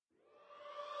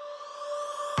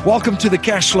Welcome to the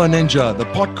Cashflow Ninja, the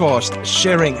podcast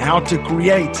sharing how to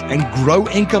create and grow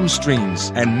income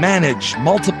streams and manage,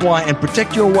 multiply, and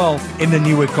protect your wealth in the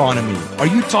new economy. Are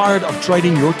you tired of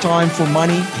trading your time for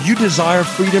money? Do you desire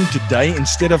freedom today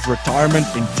instead of retirement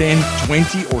in 10,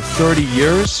 20, or 30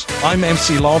 years? I'm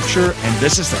MC Laubscher, and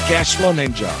this is the Cashflow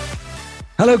Ninja.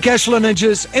 Hello, Cashflow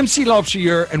Ninjas. MC Laubscher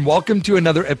here, and welcome to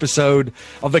another episode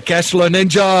of the Cashflow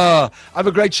Ninja. I have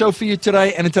a great show for you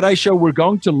today, and in today's show, we're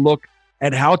going to look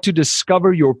at how to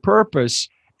discover your purpose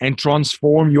and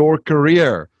transform your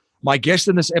career. My guest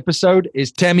in this episode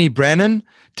is Tammi Brannan.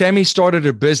 Tammi started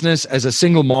her business as a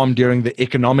single mom during the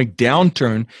economic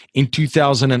downturn in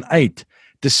 2008.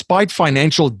 Despite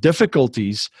financial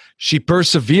difficulties, she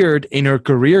persevered in her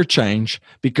career change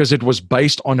because it was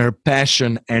based on her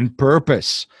passion and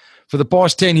purpose. For the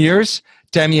past 10 years,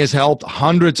 Tammi has helped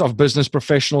hundreds of business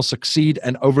professionals succeed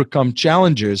and overcome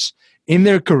challenges in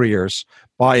their careers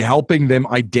by helping them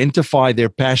identify their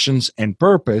passions and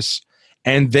purpose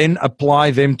and then apply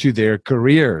them to their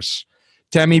careers.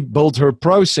 Tammi built her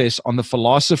process on the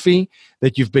philosophy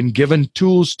that you've been given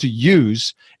tools to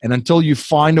use, and until you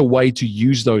find a way to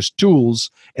use those tools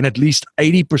in at least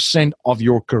 80% of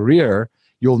your career,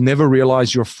 you'll never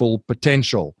realize your full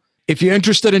potential. If you're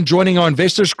interested in joining our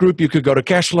investors group, you could go to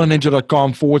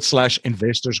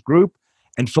cashflowninja.com/investors group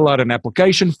and fill out an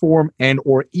application form and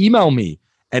or email me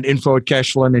at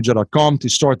info@cashflowninja.com to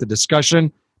start the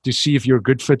discussion to see if you're a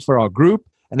good fit for our group.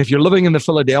 And if you're living in the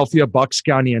Philadelphia, Bucks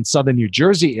County, and Southern New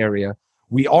Jersey area,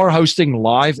 we are hosting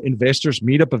live investors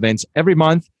meetup events every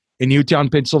month in Newtown,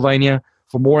 Pennsylvania.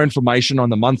 For more information on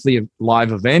the monthly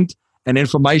live event and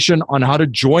information on how to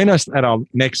join us at our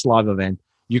next live event,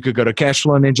 you could go to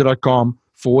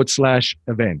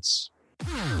cashflowninja.com/events.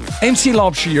 MC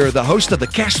Laubscher here, the host of the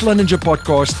Cashflow Ninja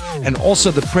podcast and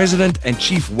also the president and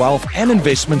chief wealth and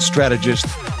investment strategist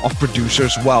of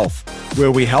Producers Wealth,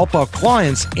 where we help our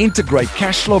clients integrate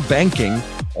cash flow banking,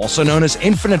 also known as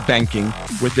infinite banking,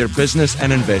 with their business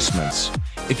and investments.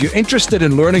 If you're interested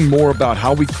in learning more about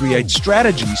how we create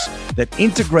strategies that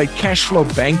integrate cash flow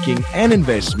banking and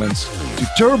investments to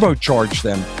turbocharge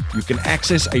them, you can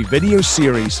access a video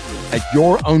series at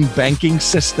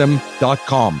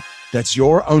yourownbankingsystem.com. That's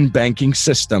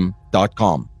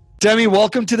yourownbankingsystem.com. Tammi,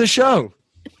 welcome to the show.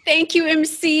 Thank you,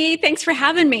 MC. Thanks for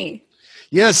having me.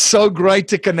 Yes, so great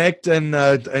to connect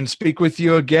and speak with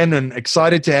you again, and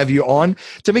excited to have you on.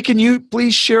 Tammi, can you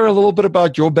please share a little bit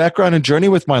about your background and journey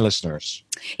with my listeners?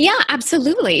 Yeah,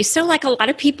 absolutely. So like a lot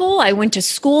of people, I went to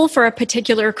school for a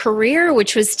particular career,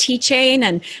 which was teaching,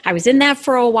 and I was in that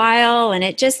for a while, and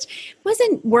it just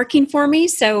wasn't working for me.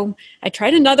 So I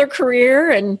tried another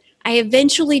career, and I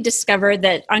eventually discovered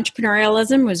that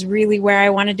entrepreneurialism was really where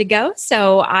I wanted to go.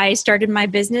 So I started my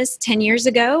business 10 years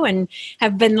ago and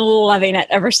have been loving it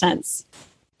ever since.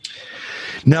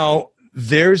 Now,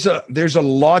 there's a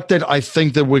lot that I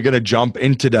think that we're going to jump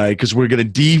in today, because we're going to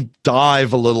deep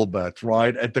dive a little bit,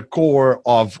 right, at the core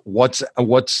of what's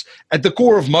at the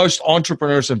core of most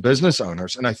entrepreneurs and business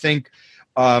owners. And I think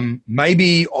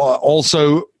maybe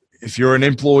also if you're an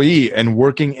employee and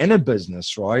working in a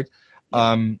business, right,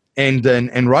 and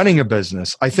running a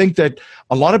business, I think that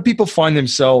a lot of people find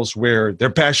themselves where they're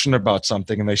passionate about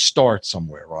something and they start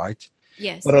somewhere, right?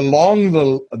 Yes. But along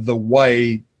the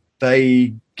way,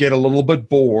 they get a little bit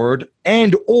bored,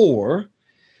 and or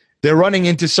they're running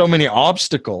into so many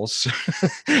obstacles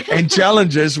and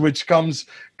challenges, which comes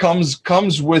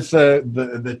with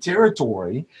the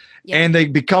territory, yeah. And they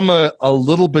become a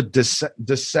little bit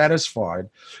dissatisfied.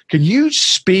 Can you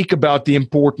speak about the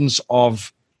importance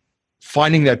of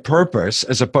finding that purpose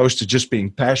as opposed to just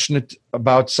being passionate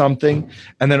about something,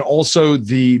 and then also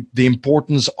the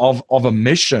importance of a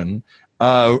mission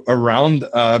around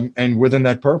and within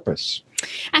that purpose?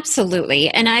 Absolutely.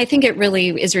 And I think it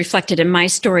really is reflected in my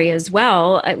story as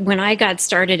well. When I got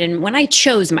started and when I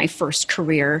chose my first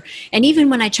career, and even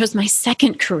when I chose my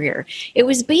second career, it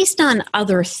was based on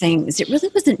other things. It really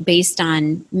wasn't based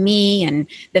on me and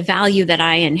the value that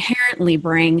I inherently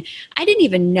bring. I didn't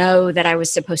even know that I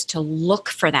was supposed to look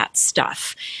for that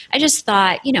stuff. I just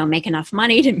thought, make enough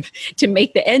money to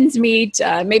make the ends meet,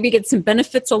 maybe get some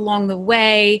benefits along the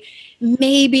way,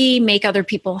 maybe make other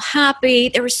people happy.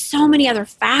 There were so many other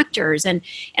factors. And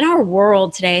in our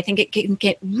world today, I think it can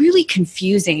get really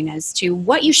confusing as to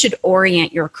what you should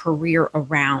orient your career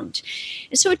around.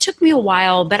 And so it took me a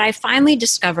while, but I finally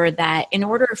discovered that in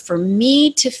order for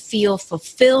me to feel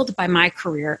fulfilled by my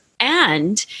career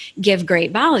and give great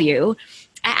value,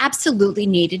 I absolutely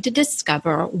needed to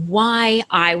discover why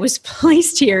I was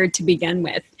placed here to begin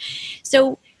with.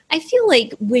 So I feel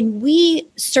like when we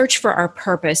search for our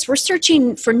purpose, we're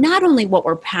searching for not only what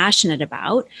we're passionate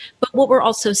about, but what we're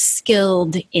also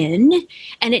skilled in.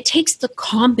 And it takes the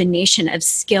combination of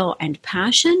skill and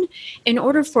passion in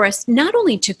order for us not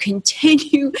only to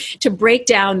continue to break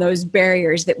down those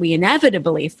barriers that we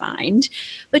inevitably find,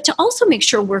 but to also make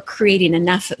sure we're creating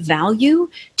enough value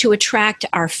to attract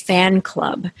our fan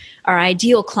club, our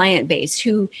ideal client base,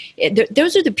 who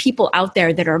those are the people out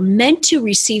there that are meant to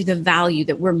receive the value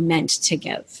that we're meant to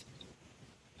give.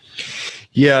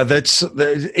 Yeah,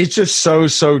 it's just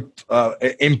so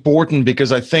important,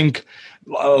 because I think,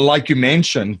 like you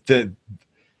mentioned, that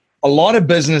a lot of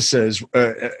businesses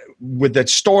with that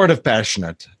start of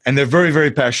passionate, and they're very,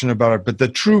 very passionate about it, but the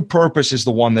true purpose is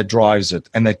the one that drives it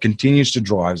and that continues to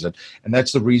drive it. And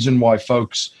that's the reason why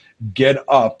folks get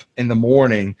up in the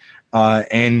morning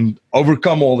and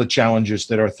overcome all the challenges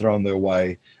that are thrown their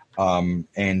way,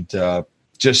 and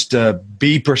just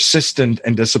be persistent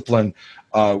and disciplined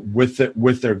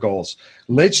with their goals.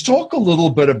 Let's talk a little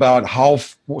bit about how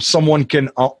someone can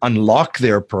unlock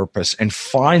their purpose and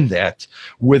find that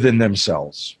within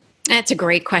themselves. That's a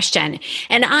great question.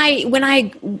 And when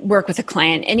I work with a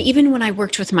client, and even when I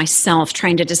worked with myself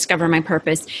trying to discover my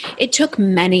purpose, it took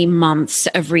many months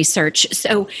of research.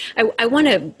 So I want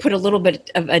to put a little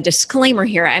bit of a disclaimer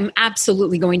here. I'm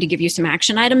absolutely going to give you some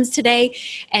action items today.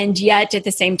 And yet at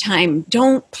the same time,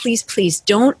 please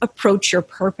don't approach your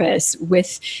purpose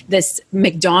with this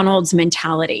McDonald's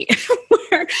mentality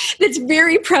that's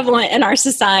very prevalent in our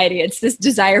society. It's this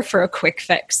desire for a quick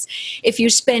fix. If you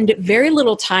spend very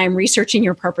little time researching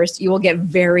your purpose, you will get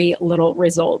very little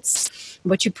results.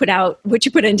 What you put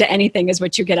into anything is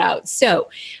what you get out. So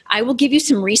I will give you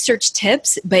some research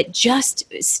tips, but just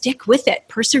stick with it,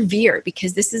 persevere,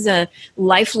 because this is a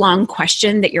lifelong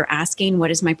question that you're asking. What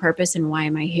is my purpose and why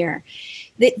am I here?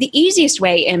 The easiest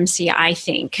way, MC, I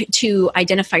think, to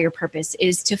identify your purpose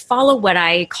is to follow what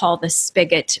I call the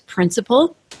spigot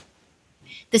principle.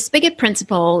 The spigot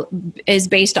principle is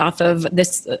based off of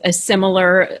a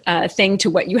similar thing to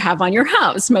what you have on your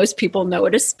house. Most people know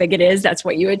what a spigot is. That's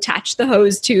what you attach the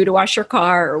hose to wash your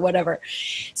car or whatever.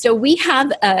 So we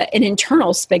have an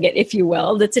internal spigot, if you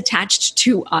will, that's attached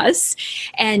to us.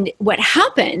 And what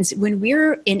happens when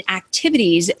we're in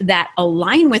activities that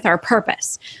align with our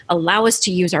purpose, allow us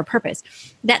to use our purpose,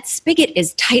 that spigot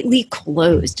is tightly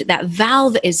closed. That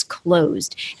valve is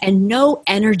closed, and no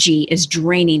energy is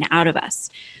draining out of us.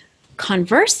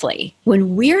 Conversely,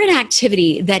 when we're in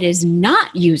activity that is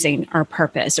not using our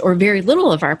purpose or very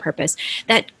little of our purpose,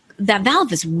 that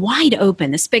valve is wide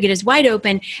open, the spigot is wide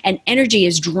open, and energy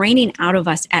is draining out of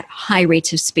us at high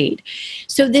rates of speed.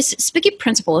 So this spigot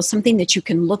principle is something that you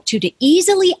can look to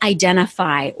easily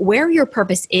identify where your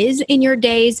purpose is in your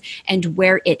days and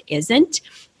where it isn't.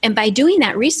 And by doing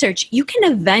that research, you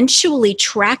can eventually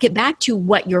track it back to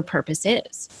what your purpose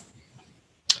is.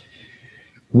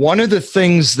 One of the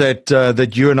things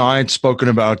that you and I had spoken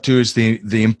about too is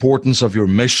the importance of your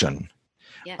mission.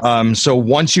 Yes. So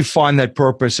once you find that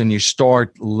purpose and you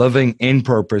start living in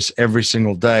purpose every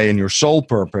single day, and your sole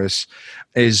purpose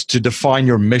is to define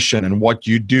your mission and what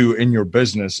you do in your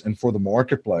business and for the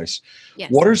marketplace.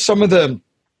 Yes. What are some of the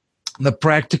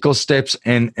practical steps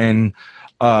and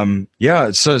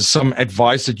so some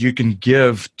advice that you can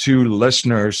give to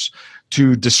listeners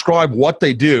to describe what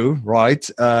they do, right,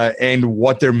 and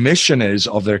what their mission is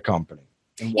of their company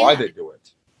and why they do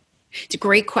it? It's a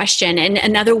great question. And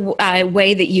another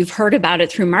way that you've heard about it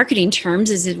through marketing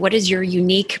terms is what is your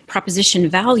unique proposition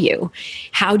value?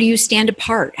 How do you stand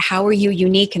apart? How are you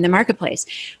unique in the marketplace?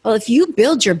 Well, if you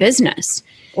build your business,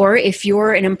 or if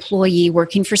you're an employee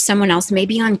working for someone else,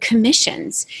 maybe on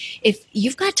commissions, if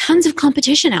you've got tons of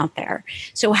competition out there.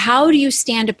 So how do you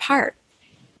stand apart?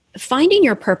 Finding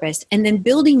your purpose and then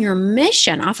building your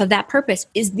mission off of that purpose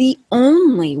is the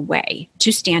only way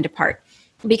to stand apart,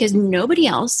 because nobody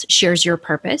else shares your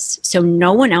purpose, so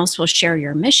no one else will share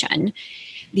your mission.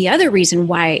 The other reason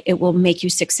why it will make you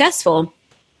successful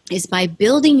is by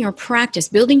building your practice,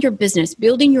 building your business,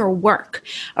 building your work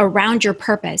around your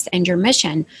purpose and your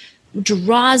mission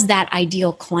draws that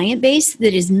ideal client base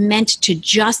that is meant to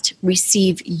just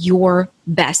receive your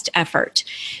best effort.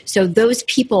 So those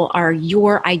people are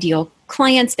your ideal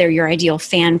clients. They're your ideal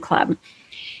fan club.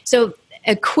 So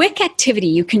a quick activity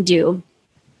you can do,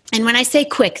 and when I say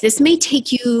quick, this may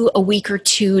take you a week or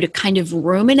two to kind of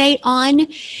ruminate on.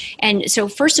 And so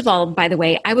first of all, by the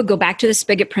way, I would go back to the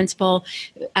spigot principle,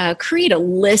 create a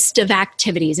list of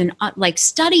activities and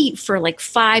study for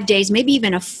 5 days, maybe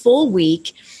even a full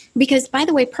week, Because, by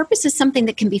the way, purpose is something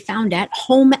that can be found at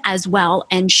home as well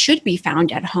and should be found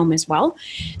at home as well.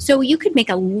 So you could make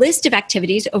a list of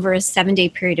activities over a 7-day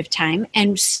period of time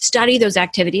and study those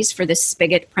activities for the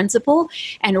spigot principle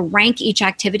and rank each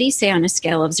activity, say on a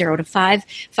scale of 0 to 5,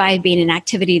 5 being an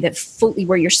activity that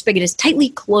where your spigot is tightly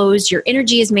closed, your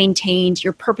energy is maintained,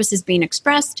 your purpose is being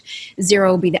expressed.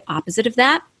 0 will be the opposite of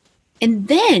that. And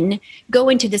then go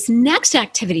into this next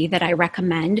activity that I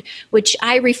recommend, which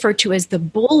I refer to as the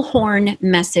bullhorn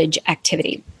message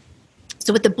activity.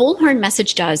 So what the bullhorn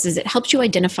message does is it helps you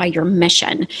identify your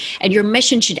mission. And your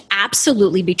mission should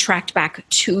absolutely be tracked back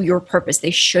to your purpose.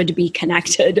 They should be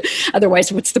connected.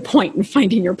 Otherwise, what's the point in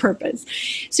finding your purpose?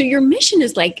 So your mission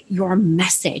is like your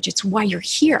message. It's why you're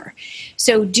here.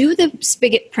 So do the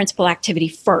spigot principle activity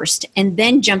first, and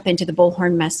then jump into the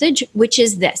bullhorn message, which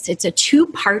is this. It's a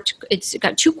 2-part, it's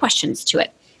got 2 questions to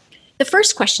it. The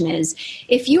first question is,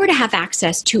 if you were to have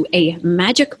access to a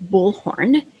magic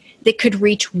bullhorn that could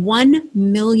reach 1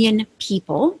 million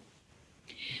people,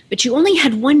 but you only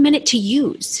had 1 minute to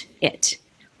use it,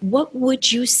 what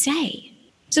would you say?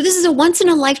 So this is a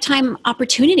once-in-a-lifetime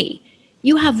opportunity.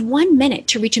 You have 1 minute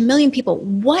to reach 1 million people.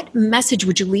 What message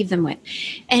would you leave them with?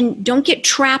 And don't get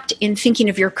trapped in thinking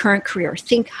of your current career.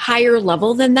 Think higher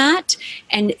level than that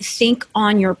and think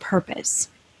on your purpose.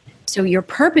 So your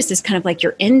purpose is kind of like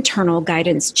your internal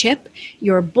guidance chip.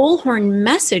 Your bullhorn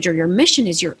message or your mission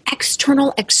is your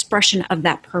external expression of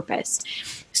that purpose.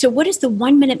 So what is the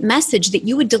 1 minute message that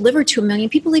you would deliver to 1 million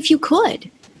people if you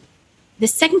could? The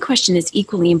second question is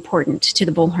equally important to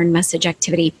the bullhorn message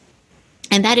activity.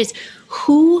 And that is,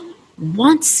 who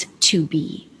wants to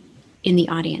be in the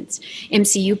audience?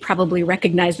 MC, you probably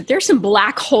recognize that there's some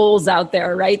black holes out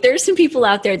there, right? There's some people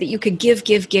out there that you could give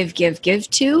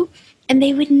to, and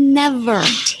they would never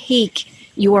take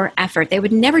your effort. They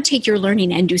would never take your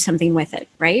learning and do something with it,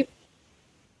 right?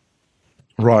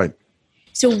 Right.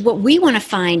 So what we want to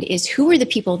find is who are the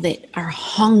people that are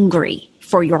hungry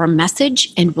for your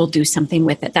message and will do something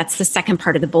with it. That's the second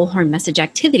part of the bullhorn message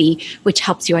activity, which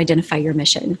helps you identify your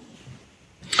mission.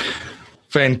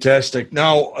 Fantastic.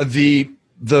 Now, the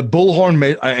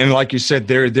bullhorn, and like you said,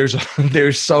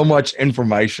 there's so much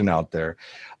information out there.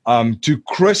 To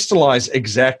crystallize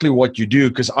exactly what you do,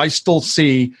 because I still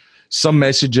see some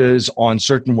messages on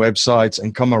certain websites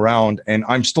and come around, and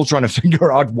I'm still trying to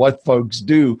figure out what folks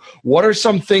do. What are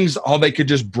some things how they could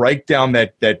just break down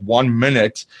that 1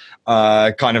 minute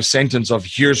kind of sentence of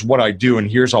here's what I do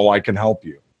and here's how I can help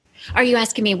you? Are you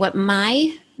asking me what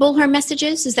my bullhorn message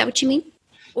is? Is that what you mean?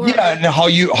 Or? Yeah, and how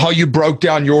you broke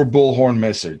down your bullhorn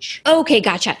message. Okay,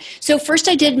 gotcha. So first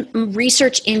I did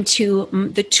research into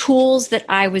the tools that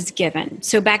I was given.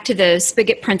 So back to the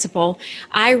spigot principle,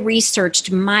 I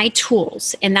researched my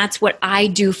tools, and that's what I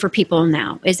do for people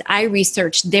now, is I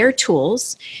research their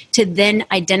tools to then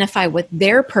identify what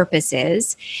their purpose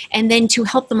is, and then to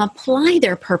help them apply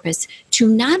their purpose to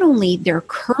not only their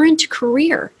current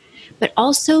career, but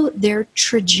also their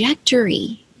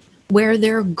trajectory, where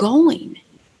they're going.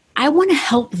 I want to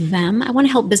help them, I want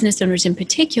to help business owners in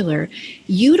particular,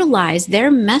 utilize their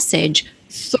message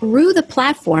through the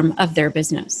platform of their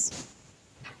business.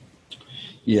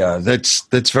 Yeah,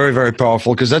 that's very, very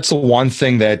powerful, because that's the one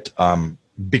thing that,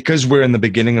 because we're in the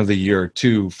beginning of the year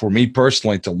too, for me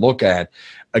personally to look at,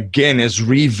 again, is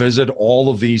revisit all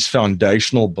of these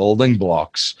foundational building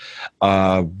blocks,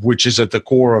 which is at the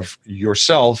core of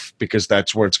yourself, because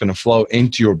that's where it's going to flow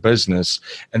into your business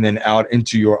and then out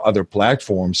into your other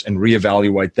platforms, and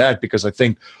reevaluate that. Because I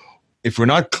think if we're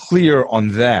not clear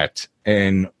on that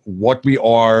and what we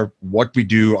are, what we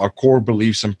do, our core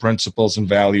beliefs and principles and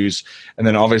values, and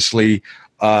then obviously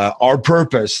our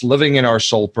purpose, living in our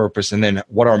soul purpose, and then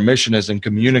what our mission is and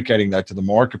communicating that to the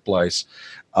marketplace,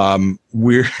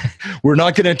 we're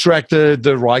not going to attract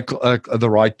the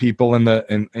right people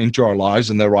into our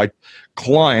lives, and the right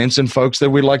clients and folks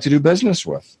that we'd like to do business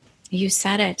with. You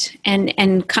said it.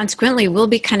 And consequently, we'll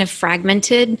be kind of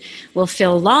fragmented. We'll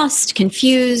feel lost,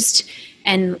 confused,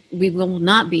 and we will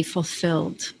not be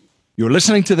fulfilled. You're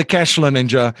listening to The Cashflow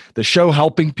Ninja, the show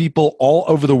helping people all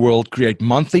over the world create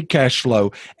monthly cash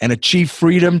flow and achieve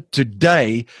freedom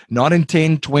today, not in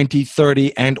 10, 20,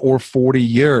 30, and or 40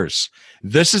 years.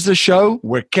 This is the show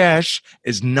where cash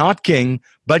is not king,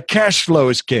 but cash flow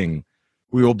is king.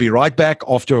 We will be right back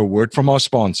after a word from our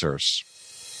sponsors.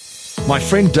 My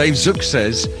friend Dave Zook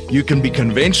says you can be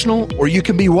conventional or you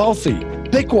can be wealthy.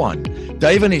 Pick one.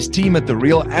 Dave and his team at The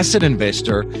Real Asset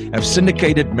Investor have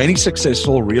syndicated many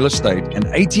successful real estate and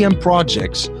ATM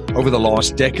projects over the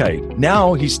last decade.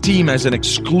 Now, his team has an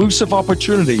exclusive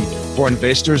opportunity for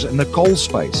investors in the coal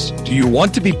space. Do you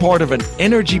want to be part of an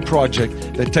energy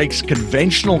project that takes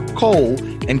conventional coal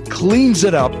and cleans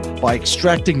it up by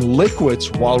extracting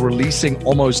liquids while releasing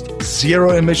almost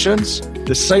zero emissions?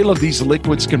 The sale of these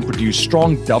liquids can produce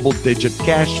strong double-digit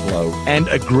cash flow and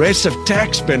aggressive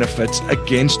tax benefits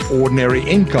against ordinary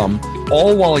income,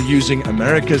 all while using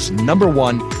America's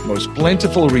 #1 most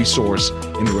plentiful resource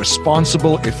in a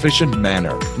responsible, efficient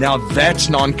manner. Now that's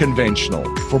non-conventional.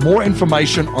 For more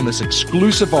information on this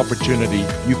exclusive opportunity,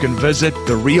 you can visit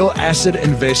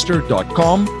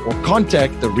therealassetinvestor.com or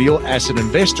contact the Real Asset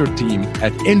Investor team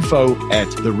at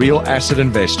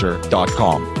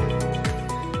info@therealassetinvestor.com.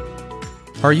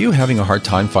 Are you having a hard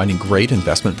time finding great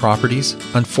investment properties?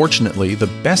 Unfortunately, the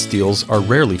best deals are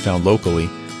rarely found locally.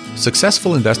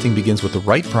 Successful investing begins with the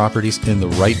right properties in the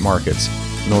right markets.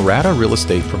 Norada Real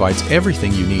Estate provides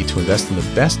everything you need to invest in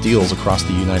the best deals across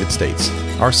the United States.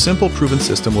 Our simple, proven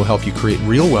system will help you create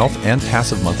real wealth and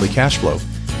passive monthly cash flow.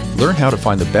 Learn how to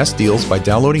find the best deals by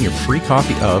downloading your free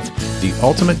copy of The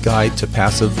Ultimate Guide to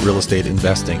Passive Real Estate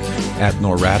Investing at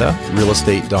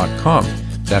noradarealestate.com.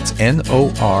 That's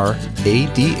NORADA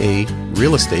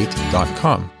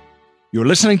realestate.com. You're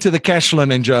listening to The Cashflow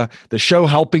Ninja, the show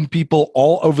helping people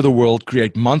all over the world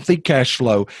create monthly cash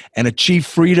flow and achieve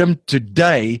freedom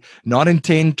today, not in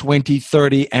 10, 20,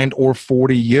 30, and or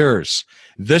 40 years.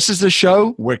 This is the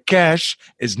show where cash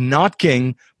is not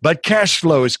king, but cash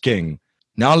flow is king.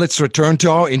 Now let's return to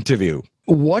our interview.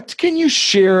 What can you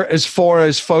share as far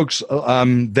as folks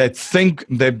that think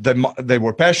they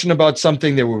were passionate about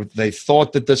something, they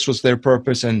thought that this was their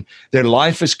purpose, and their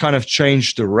life has kind of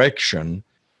changed direction,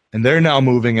 and they're now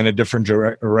moving in a different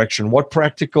direction? What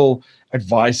practical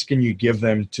advice can you give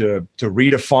them to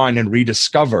redefine and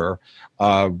rediscover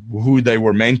who they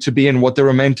were meant to be and what they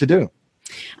were meant to do?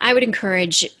 I would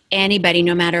encourage anybody,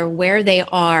 no matter where they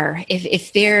are,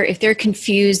 if they're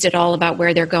confused at all about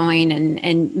where they're going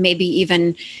and maybe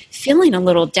even feeling a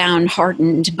little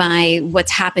downhearted by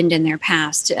what's happened in their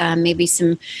past, maybe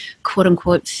some quote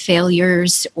unquote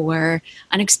failures or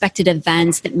unexpected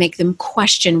events that make them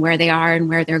question where they are and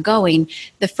where they're going.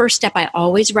 The first step I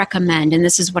always recommend, and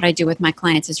this is what I do with my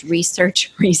clients, is research,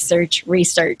 research,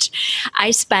 research.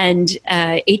 I spend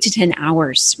 8 to 10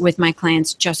 hours with my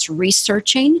clients just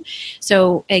researching.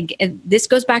 So this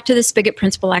goes back to the spigot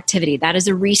principle activity. That is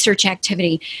a research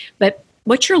activity. But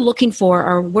what you're looking for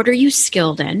are, what are you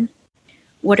skilled in?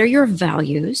 What are your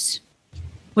values?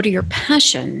 What are your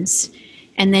passions?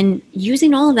 And then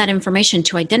using all of that information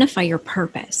to identify your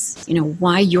purpose,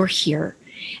 why you're here.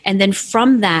 And then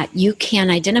from that, you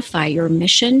can identify your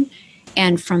mission.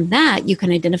 And from that, you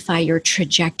can identify your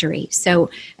trajectory. So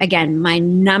again, my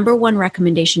number one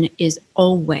recommendation is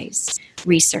always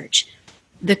research.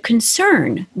 The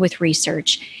concern with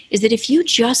research is that if you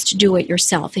just do it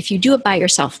yourself, if you do it by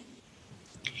yourself,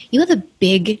 you have a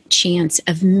big chance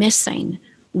of missing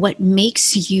what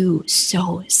makes you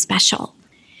so special.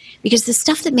 Because the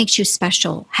stuff that makes you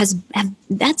special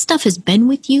that stuff has been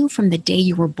with you from the day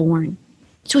you were born.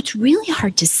 So it's really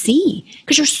hard to see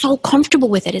because you're so comfortable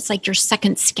with it. It's like your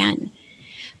second skin.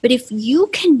 But if you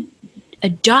can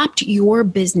adopt your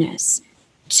business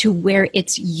to where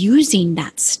it's using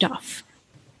that stuff,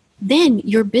 then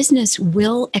your business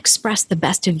will express the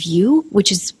best of you,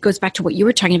 which goes back to what you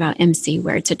were talking about, MC,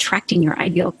 where it's attracting your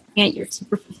ideal client, you're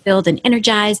super fulfilled and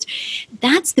energized.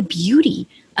 That's the beauty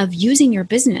of using your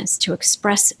business to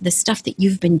express the stuff that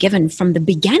you've been given from the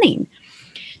beginning.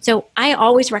 So I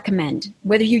always recommend,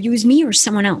 whether you use me or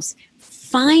someone else,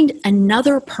 find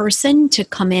another person to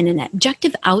come in, an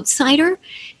objective outsider,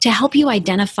 to help you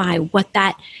identify what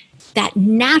that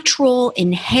natural,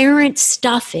 inherent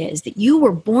stuff is that you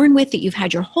were born with, that you've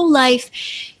had your whole life.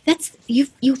 That's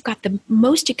you've got the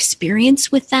most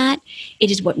experience with that. It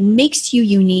is what makes you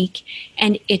unique,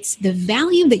 and it's the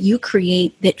value that you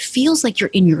create that feels like you're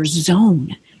in your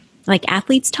zone, like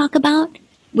athletes talk about,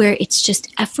 where it's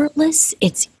just effortless,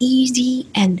 it's easy,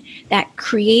 and that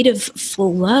creative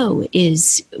flow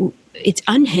it's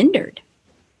unhindered.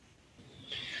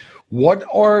 What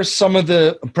are some of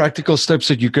the practical steps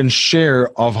that you can share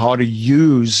of how to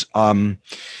use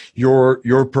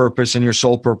your purpose and your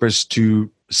sole purpose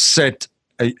to set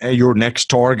your next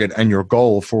target and your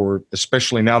goal for,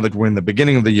 especially now that we're in the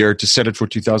beginning of the year, to set it for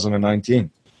 2019?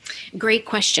 Great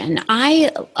question.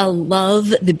 I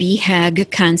love the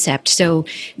BHAG concept. So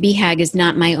BHAG is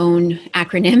not my own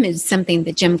acronym. It's something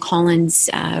that Jim Collins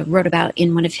wrote about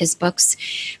in one of his books.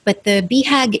 But the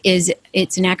BHAG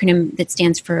it's an acronym that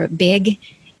stands for big,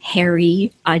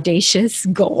 hairy, audacious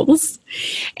goals.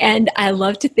 And I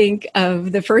love to think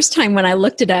of the first time when I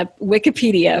looked it up,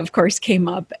 Wikipedia, of course, came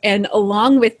up. And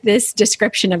along with this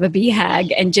description of a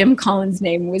BHAG and Jim Collins'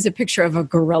 name was a picture of a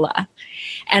gorilla.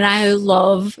 And I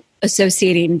love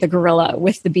associating the gorilla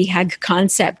with the BHAG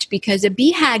concept because a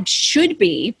BHAG should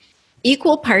be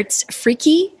equal parts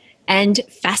freaky and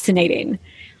fascinating.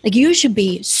 Like you should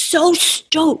be so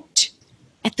stoked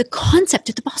at the concept,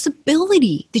 at the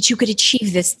possibility that you could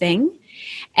achieve this thing.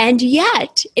 And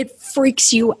yet it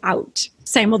freaks you out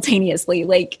simultaneously.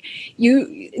 Like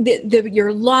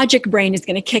your logic brain is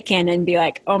going to kick in and be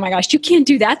like, oh my gosh, you can't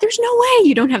do that. There's no way.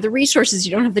 You don't have the resources.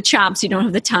 You don't have the chops. You don't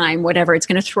have the time, whatever. It's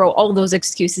going to throw all those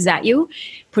excuses at you,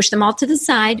 push them all to the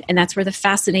side. And that's where the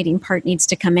fascinating part needs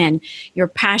to come in. Your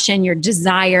passion, your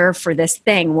desire for this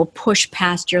thing will push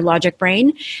past your logic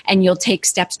brain and you'll take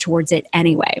steps towards it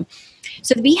anyway.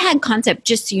 So the BHAG concept,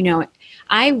 just so you know,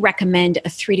 I recommend a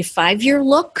 3 to 5 year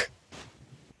look.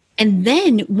 And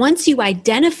then once you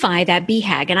identify that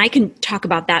BHAG, and I can talk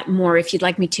about that more if you'd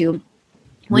like me to.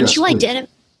 Once you identify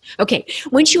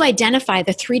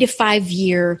the 3 to 5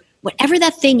 year, whatever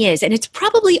that thing is, and it's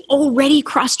probably already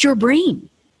crossed your brain.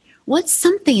 What's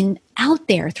something out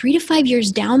there 3 to 5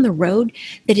 years down the road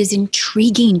that is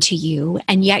intriguing to you,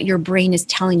 and yet your brain is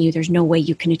telling you there's no way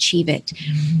you can achieve it?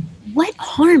 What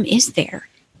harm is there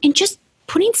in just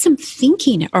putting some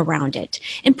thinking around it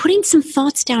and putting some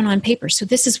thoughts down on paper? So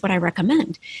this is what I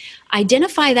recommend.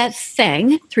 Identify that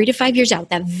thing 3 to 5 years out,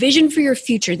 that vision for your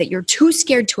future that you're too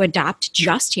scared to adopt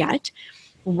just yet.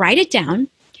 Write it down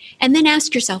and then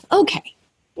ask yourself, okay,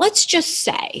 let's just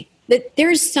say that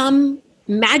there's some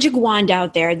magic wand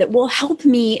out there that will help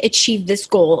me achieve this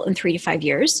goal in 3 to 5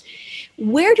 years.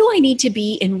 Where do I need to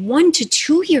be in 1 to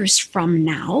 2 years from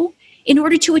now in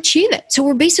order to achieve it? So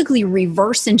we're basically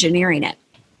reverse engineering it.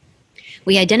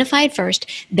 We identify it first,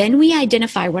 then we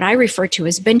identify what I refer to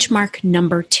as benchmark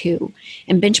number 2.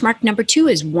 And benchmark number 2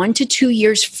 is 1 to 2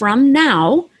 years from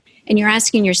now. And you're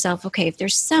asking yourself, okay, if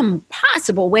there's some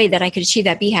possible way that I could achieve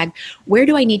that BHAG, where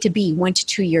do I need to be 1 to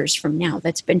 2 years from now?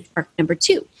 That's benchmark number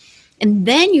 2. And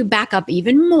then you back up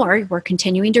even more. We're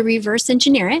continuing to reverse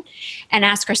engineer it and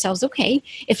ask ourselves, okay,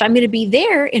 if I'm going to be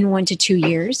there in 1 to 2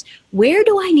 years, where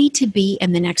do I need to be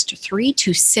in the next 3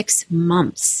 to 6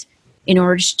 months in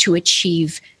order to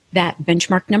achieve that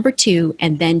benchmark number 2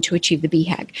 and then to achieve the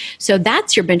BHAG? So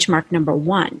that's your benchmark number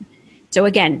 1. So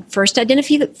again, first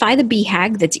identify the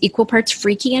BHAG that's equal parts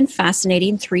freaky and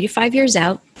fascinating 3 to 5 years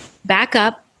out. Back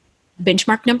up.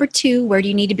 Benchmark number 2, where do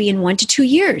you need to be in 1 to 2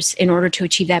 years in order to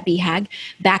achieve that BHAG?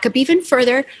 Back up even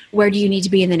further, where do you need to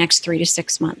be in the next 3 to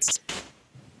 6 months?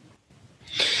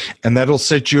 And that'll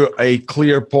set you a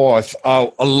clear path.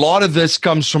 A lot of this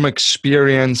comes from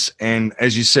experience and,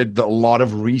 as you said, a lot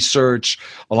of research,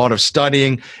 a lot of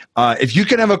studying. If you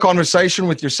can have a conversation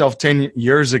with yourself 10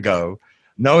 years ago,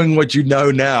 knowing what you know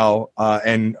now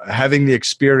and having the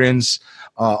experience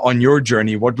on your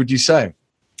journey, what would you say?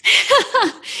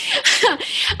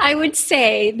 I would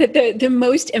say that the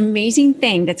most amazing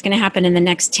thing that's going to happen in the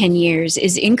next 10 years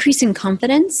is increasing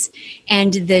confidence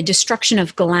and the destruction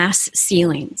of glass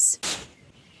ceilings.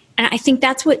 And I think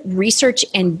that's what research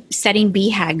and setting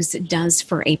BHAGs does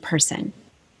for a person.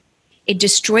 It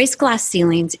destroys glass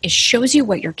ceilings, it shows you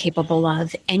what you're capable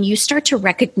of, and you start to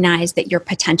recognize that your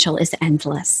potential is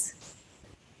endless.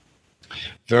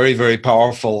 Very, very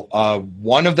powerful.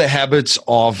 One of the habits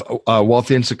of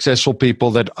wealthy and successful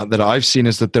people that I've seen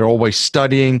is that they're always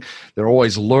studying, they're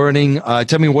always learning.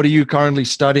 Tell me, what are you currently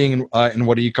studying and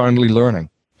what are you currently learning?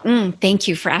 Thank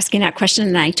you for asking that question,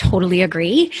 and I totally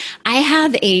agree. I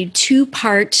have a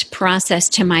 2-part process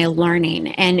to my learning,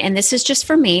 and this is just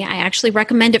for me. I actually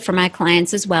recommend it for my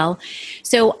clients as well.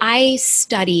 So I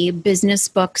study business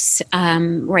books.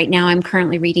 Right now I'm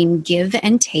currently reading Give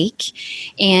and Take,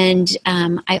 and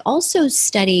I also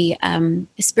study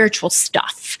spiritual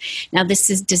stuff. Now this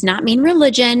does not mean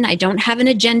religion. I don't have an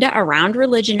agenda around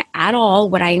religion at all.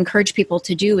 What I encourage people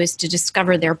to do is to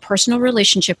discover their personal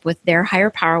relationship with their higher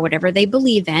power, whatever they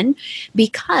believe in,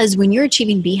 because when you're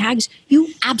achieving BHAGs, you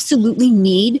absolutely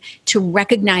need to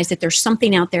recognize that there's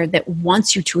something out there that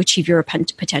wants you to achieve your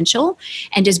potential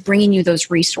and is bringing you those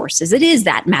resources. It is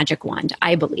that magic wand,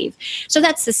 I believe. So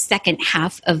that's the second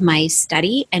half of my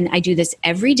study, and I do this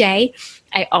every day.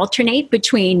 I alternate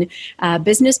between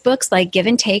business books like Give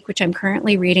and Take, which I'm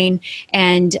currently reading,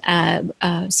 and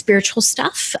spiritual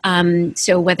stuff.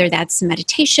 So whether that's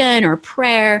meditation or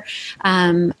prayer,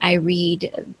 I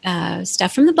read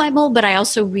stuff from the Bible, but I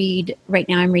also read, right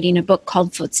now I'm reading a book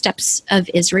called Footsteps of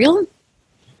Israel.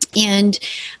 And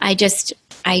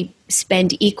I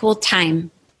spend equal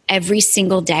time every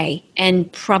single day,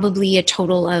 and probably a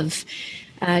total of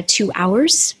 2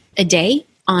 hours a day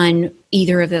on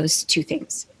either of those two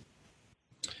things.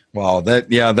 Wow,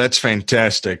 that's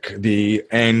fantastic.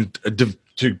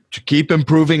 To keep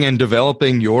improving and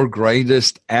developing your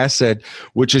greatest asset,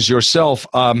 which is yourself,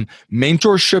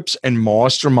 mentorships and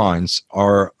masterminds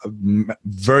are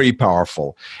very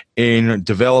powerful in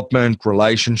development,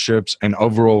 relationships, and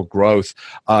overall growth.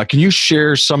 Can you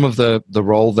share some of the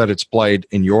role that it's played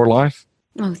in your life?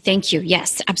 Oh, thank you.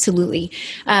 Yes, absolutely.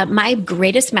 My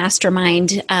greatest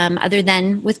mastermind, other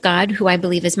than with God, who I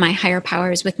believe is my higher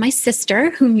power, is with my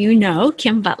sister, whom you know,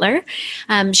 Kim Butler.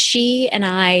 She and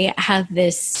I have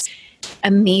this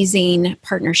amazing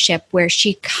partnership where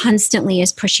she constantly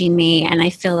is pushing me, and I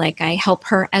feel like I help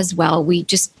her as well. We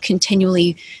just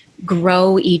continually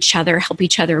grow each other, help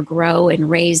each other grow and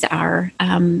raise our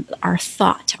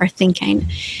thought, our thinking,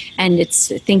 and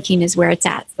it's thinking is where it's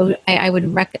at. So I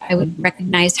would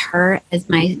recognize her as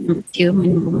my number two. My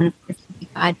number one, of course, would be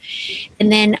God.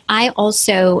 And then I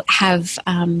also have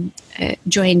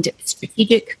joined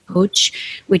Strategic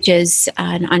Coach, which is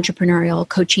an entrepreneurial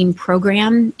coaching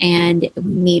program, and we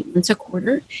meet once a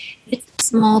quarter. It's a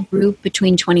small group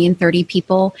between 20 and 30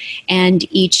 people, and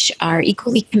each are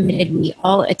equally committed. We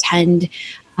all attend,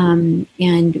 and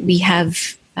we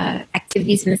have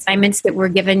activities and assignments that we're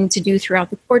given to do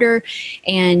throughout the quarter.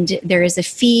 And there is a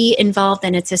fee involved,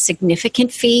 and it's a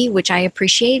significant fee, which I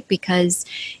appreciate because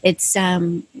it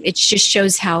just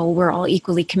shows how we're all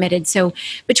equally committed. So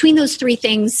between those three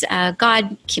things,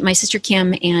 God, my sister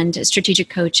Kim, and Strategic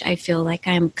Coach, I feel like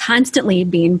I'm constantly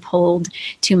being pulled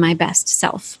to my best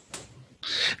self.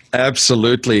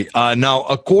 Absolutely. Now,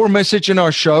 a core message in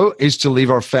our show is to leave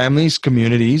our families,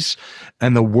 communities,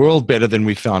 and the world better than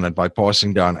we found it by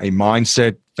passing down a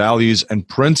mindset, values, and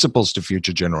principles to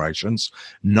future generations,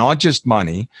 not just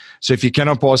money. So if you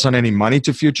cannot pass on any money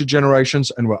to future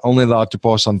generations, and we're only allowed to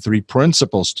pass on 3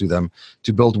 principles to them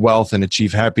to build wealth and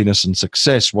achieve happiness and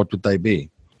success, what would they be?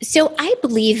 So I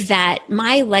believe that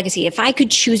my legacy, if I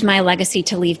could choose my legacy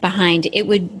to leave behind, it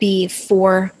would be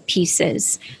 4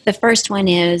 pieces. The first one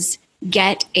is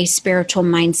get a spiritual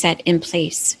mindset in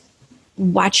place.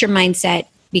 Watch your mindset,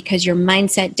 because your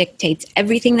mindset dictates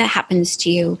everything that happens to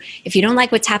you. If you don't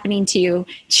like what's happening to you,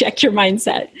 check your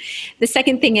mindset. The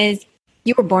second thing is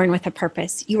you were born with a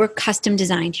purpose. You were custom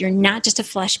designed. You're not just a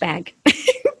flesh bag.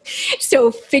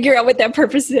 So figure out what that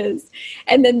purpose is.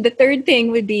 And then the third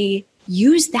thing would be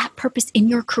use that purpose in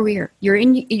your career.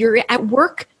 You're at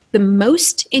work the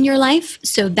most in your life,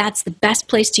 so that's the best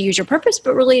place to use your purpose,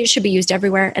 but really it should be used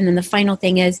everywhere. And then the final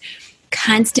thing is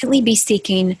constantly be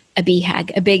seeking a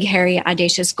BHAG, a big, hairy,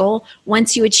 audacious goal.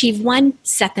 Once you achieve one,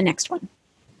 set the next one.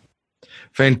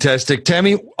 Fantastic.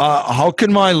 Tammi, how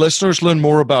can my listeners learn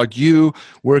more about you?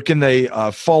 Where can they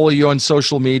follow you on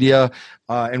social media?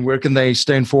 And where can they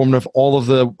stay informed of all of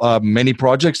the many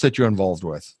projects that you're involved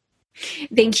with?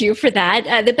 Thank you for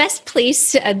that. The best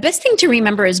thing to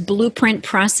remember is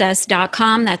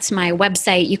blueprintprocess.com. That's my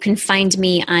website. You can find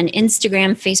me on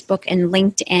Instagram, Facebook, and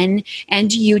LinkedIn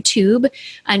and YouTube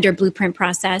under Blueprint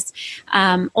Process.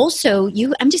 Also,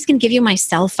 I'm just going to give you my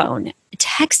cell phone.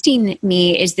 Texting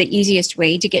me is the easiest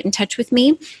way to get in touch with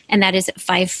me, and that is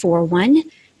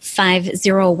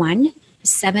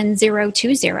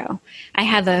 541-501-7020. I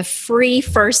have a free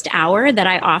first hour that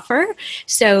I offer.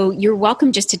 So you're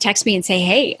welcome just to text me and say,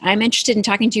 hey, I'm interested in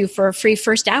talking to you for a free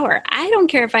first hour. I don't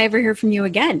care if I ever hear from you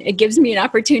again. It gives me an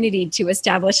opportunity to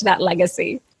establish that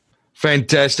legacy.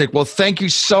 Fantastic. Well, thank you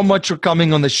so much for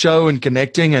coming on the show and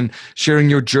connecting and sharing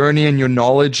your journey and your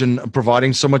knowledge and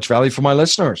providing so much value for my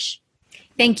listeners.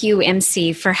 Thank you,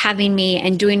 MC, for having me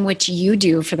and doing what you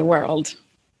do for the world.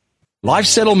 Life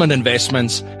settlement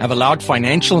investments have allowed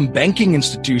financial and banking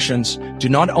institutions to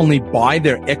not only buy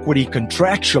their equity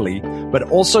contractually, but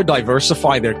also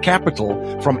diversify their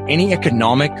capital from any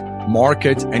economic,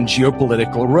 market, and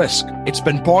geopolitical risk. It's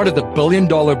been part of the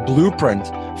billion-dollar blueprint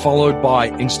followed by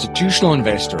institutional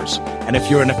investors. And if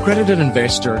you're an accredited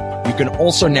investor, you can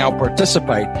also now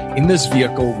participate in this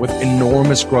vehicle with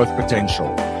enormous growth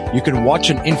potential. You can watch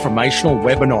an informational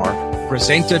webinar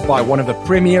presented by one of the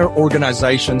premier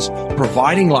organizations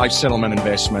providing life settlement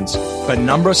investments,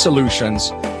 Penumbra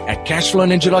Solutions, at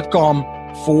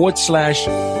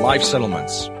cashflowninja.com/life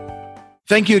settlements.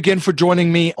 Thank you again for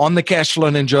joining me on the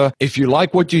Cashflow Ninja. If you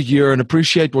like what you hear and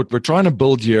appreciate what we're trying to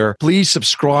build here, please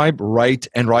subscribe, rate,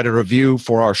 and write a review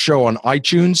for our show on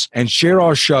iTunes and share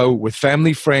our show with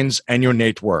family, friends, and your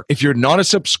network. If you're not a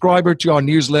subscriber to our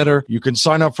newsletter, you can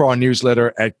sign up for our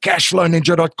newsletter at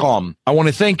cashflowninja.com. I want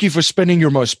to thank you for spending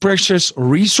your most precious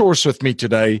resource with me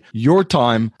today, your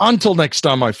time. Until next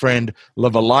time, my friend,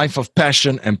 live a life of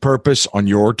passion and purpose on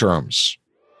your terms.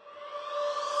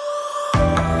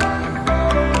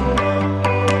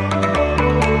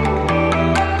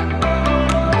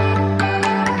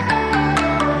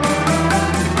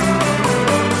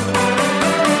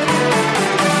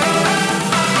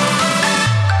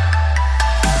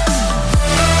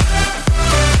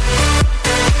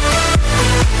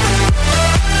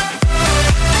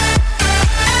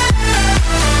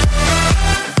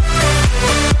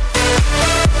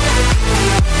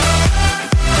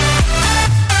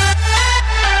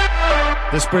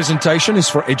 This presentation is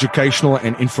for educational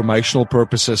and informational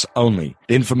purposes only.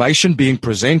 The information being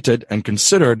presented and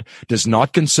considered does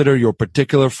not consider your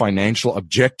particular financial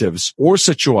objectives or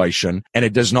situation, and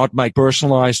it does not make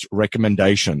personalized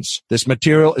recommendations. This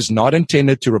material is not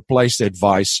intended to replace the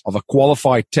advice of a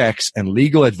qualified tax and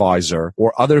legal advisor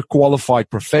or other qualified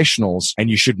professionals, and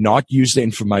you should not use the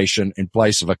information in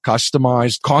place of a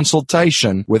customized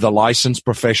consultation with a licensed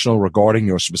professional regarding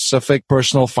your specific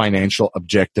personal financial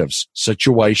objectives,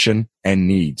 situation, and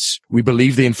needs. We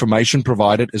believe the information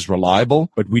provided is reliable,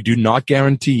 but we do not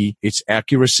guarantee its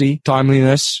accuracy,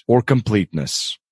 timeliness, or completeness.